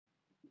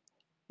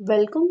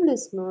Welcome,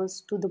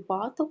 listeners, to the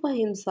Path of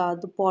Ahimsa,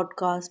 the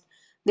podcast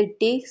that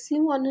takes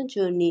you on a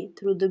journey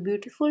through the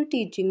beautiful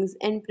teachings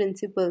and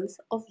principles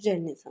of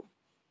Jainism.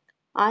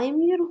 I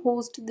am your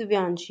host,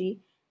 Divyanshi,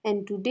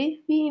 and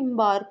today we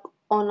embark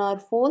on our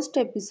first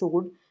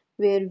episode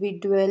where we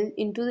dwell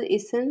into the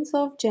essence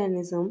of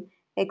Jainism,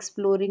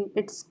 exploring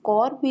its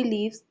core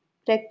beliefs,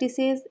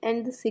 practices,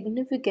 and the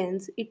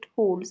significance it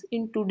holds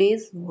in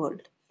today's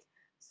world.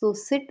 So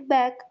sit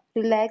back,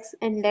 relax,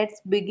 and let's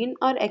begin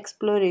our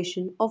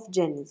exploration of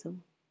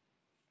Jainism.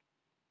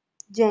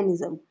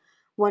 Jainism,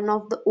 one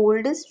of the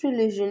oldest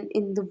religions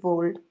in the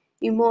world,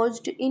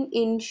 emerged in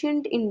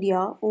ancient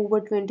India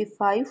over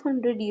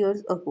 2500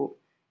 years ago.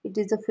 It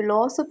is a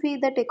philosophy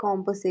that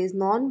encompasses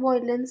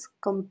non-violence,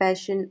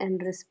 compassion,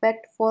 and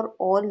respect for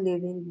all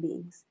living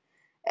beings.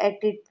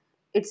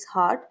 Its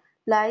heart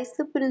lies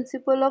the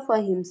principle of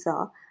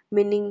Ahimsa,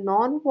 meaning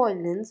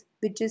non-violence,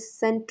 which is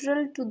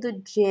central to the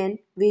Jain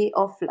way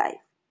of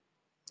life.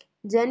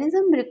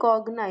 Jainism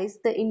recognizes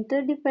the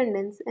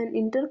interdependence and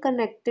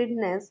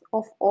interconnectedness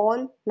of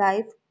all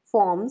life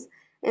forms,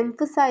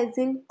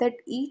 emphasizing that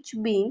each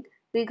being,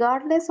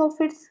 regardless of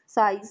its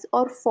size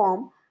or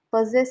form,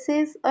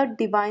 possesses a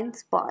divine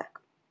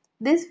spark.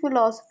 This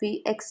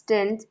philosophy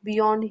extends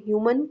beyond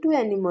human to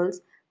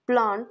animals,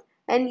 plants,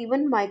 and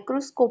even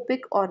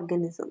microscopic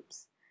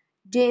organisms.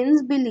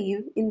 Jains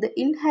believe in the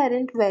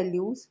inherent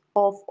values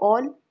of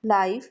all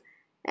life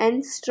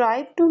and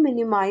strive to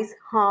minimize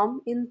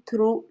harm in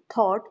through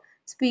thought,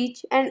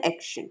 speech, and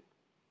action.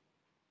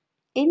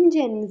 In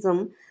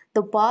Jainism,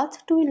 the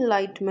path to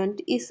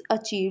enlightenment is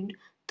achieved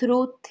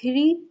through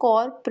three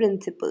core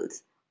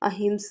principles: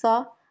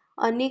 ahimsa,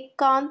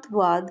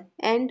 anektvad,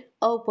 and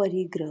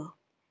aparigraha.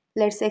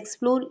 Let's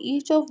explore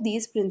each of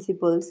these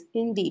principles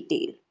in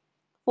detail.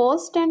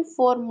 First and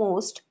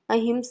foremost,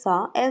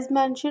 Ahimsa, as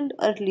mentioned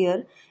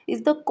earlier,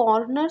 is the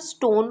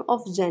cornerstone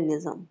of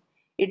Jainism.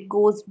 It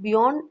goes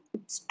beyond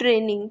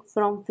abstraining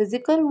from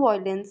physical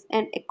violence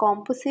and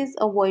encompasses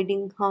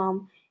avoiding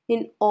harm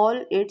in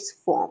all its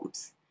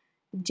forms.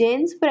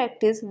 Jains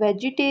practice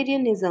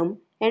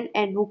vegetarianism and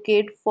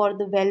advocate for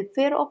the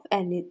welfare of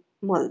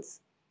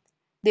animals.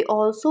 They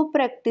also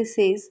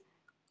practices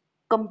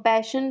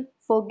compassion,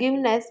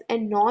 forgiveness,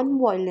 and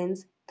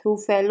non-violence through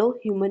fellow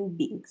human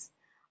beings.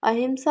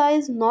 Ahimsa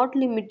is not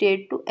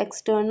limited to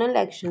external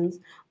actions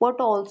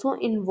but also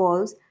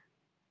involves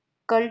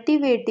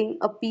cultivating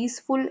a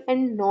peaceful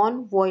and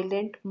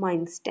non-violent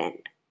mindset.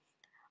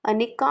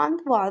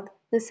 Anikantvad,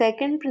 the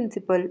second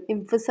principle,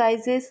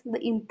 emphasizes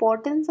the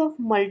importance of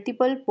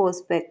multiple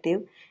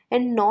perspective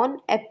and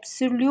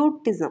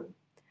non-absolutism.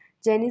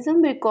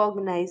 Jainism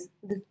recognizes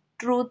the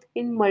truth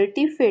in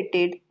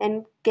multifaceted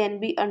and can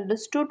be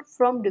understood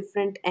from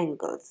different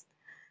angles.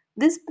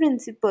 This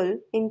principle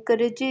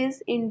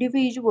encourages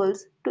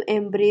individuals to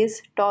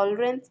embrace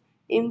tolerance,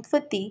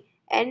 empathy,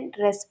 and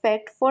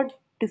respect for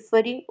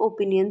differing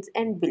opinions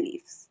and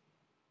beliefs.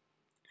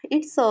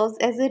 It serves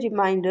as a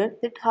reminder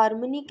that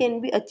harmony can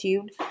be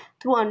achieved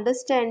through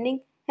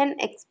understanding and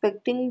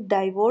expecting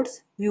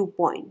diverse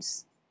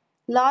viewpoints.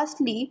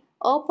 Lastly,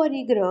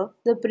 aparigraha,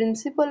 the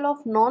principle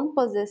of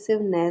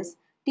non-possessiveness,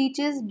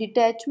 teaches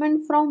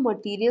detachment from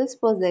material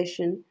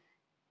possession.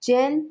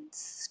 Jains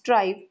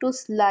strive to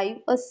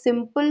live a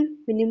simple,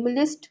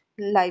 minimalist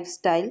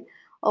lifestyle,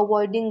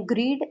 avoiding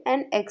greed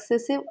and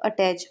excessive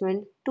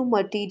attachment to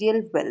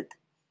material wealth.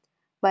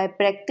 By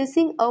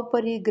practicing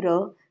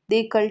aparigraha,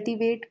 they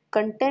cultivate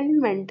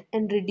contentment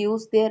and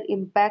reduce their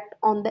impact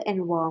on the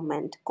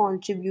environment,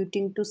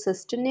 contributing to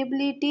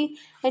sustainability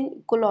and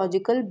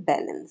ecological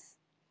balance.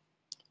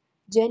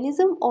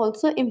 Jainism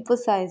also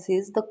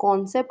emphasizes the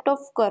concept of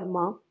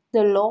karma,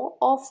 the law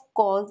of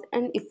cause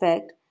and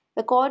effect.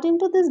 According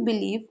to this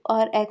belief,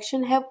 our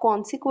actions have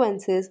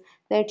consequences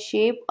that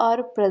shape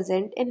our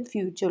present and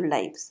future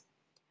lives.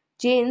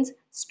 Jains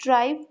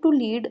strive to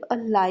lead a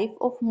life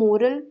of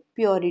moral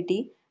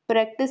purity,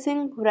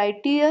 practicing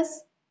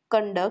righteous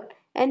conduct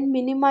and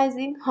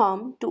minimizing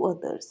harm to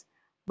others.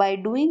 By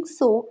doing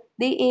so,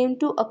 they aim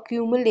to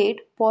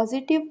accumulate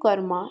positive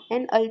karma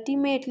and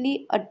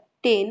ultimately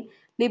attain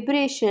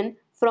liberation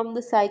from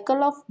the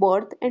cycle of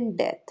birth and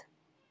death.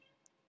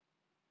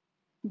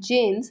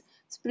 Jain's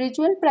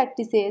spiritual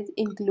practices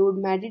include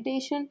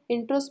meditation,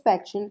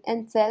 introspection,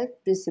 and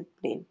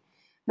self-discipline.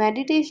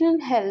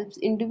 Meditation helps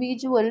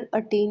individuals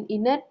attain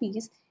inner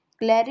peace,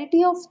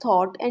 clarity of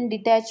thought, and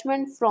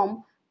detachment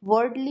from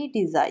worldly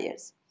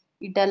desires.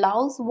 It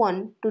allows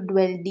one to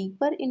dwell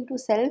deeper into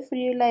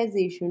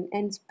self-realization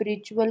and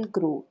spiritual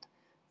growth.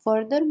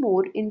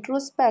 Furthermore,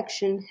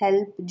 introspection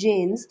helps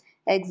Jains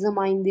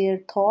examine their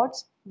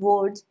thoughts,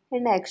 words,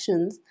 and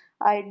actions,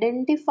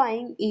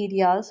 identifying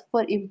areas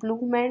for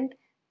improvement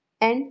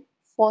and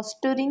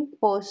fostering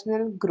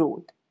personal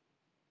growth.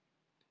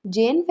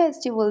 Jain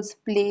festivals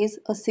plays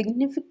a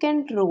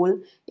significant role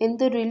in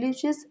the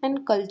religious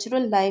and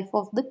cultural life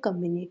of the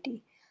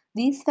community.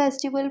 These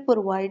festivals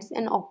provides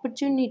an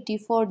opportunity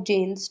for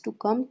Jains to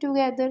come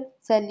together,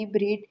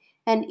 celebrate,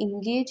 and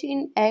engage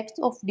in acts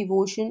of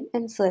devotion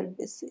and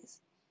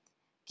services.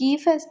 Key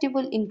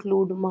festivals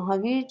include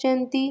Mahavir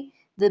Jayanti,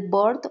 the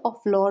birth of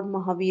Lord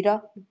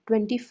Mahavira,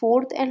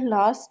 24th and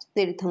last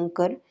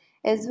Tirthankar,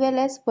 as well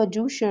as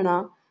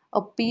Pajushana,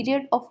 a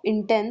period of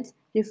intense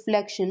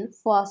reflection,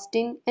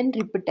 fasting, and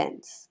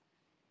repentance.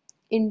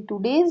 In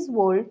today's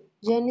world,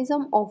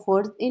 Jainism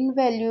offers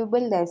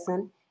invaluable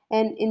lessons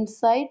and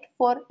insight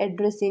for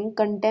addressing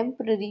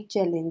contemporary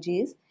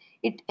challenges.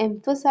 It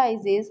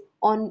emphasizes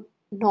on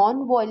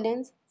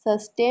non-violence,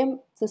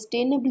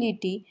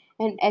 sustainability,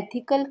 and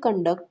ethical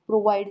conduct,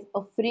 provides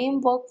a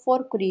framework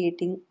for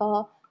creating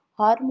a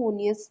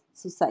harmonious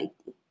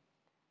society.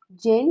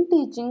 Jain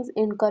teachings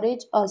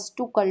encourage us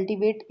to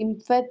cultivate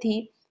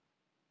empathy,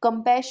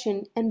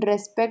 compassion, and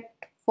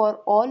respect for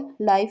all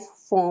life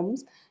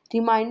forms,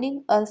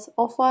 reminding us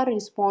of our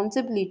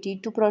responsibility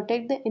to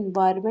protect the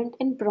environment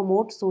and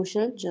promote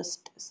social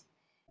justice.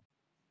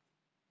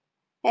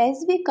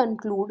 As we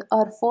conclude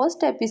our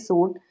first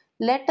episode,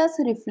 let us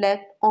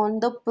reflect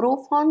on the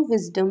profound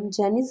wisdom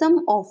Jainism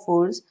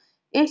offers.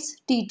 Its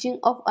teaching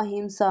of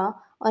Ahimsa,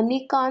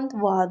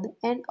 Anikantvad,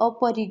 and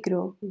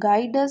Aparigraha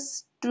guide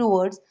us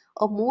towards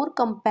a more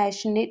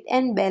compassionate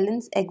and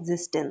balanced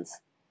existence.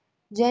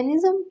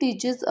 Jainism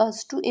teaches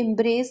us to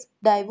embrace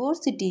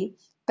diversity,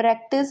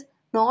 practice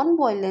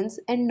non-violence,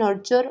 and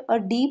nurture a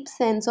deep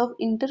sense of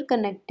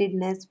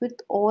interconnectedness with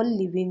all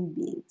living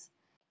beings.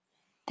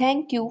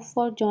 Thank you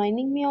for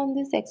joining me on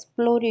this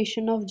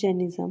exploration of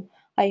Jainism.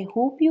 I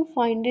hope you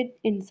find it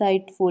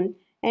insightful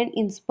and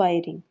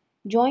inspiring.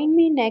 Join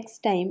me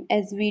next time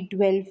as we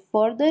delve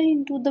further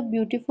into the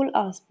beautiful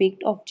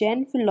aspect of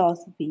Jain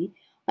philosophy,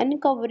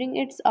 uncovering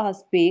its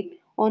aspect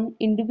on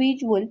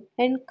individual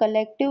and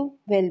collective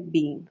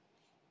well-being.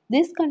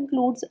 This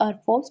concludes our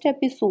first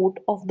episode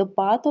of The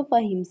Path of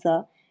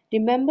Ahimsa.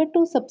 Remember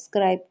to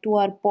subscribe to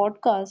our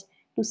podcast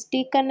to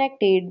stay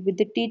connected with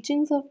the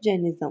teachings of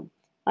Jainism.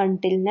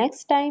 Until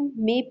next time,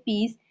 may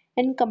peace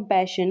and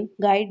compassion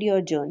guide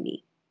your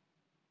journey.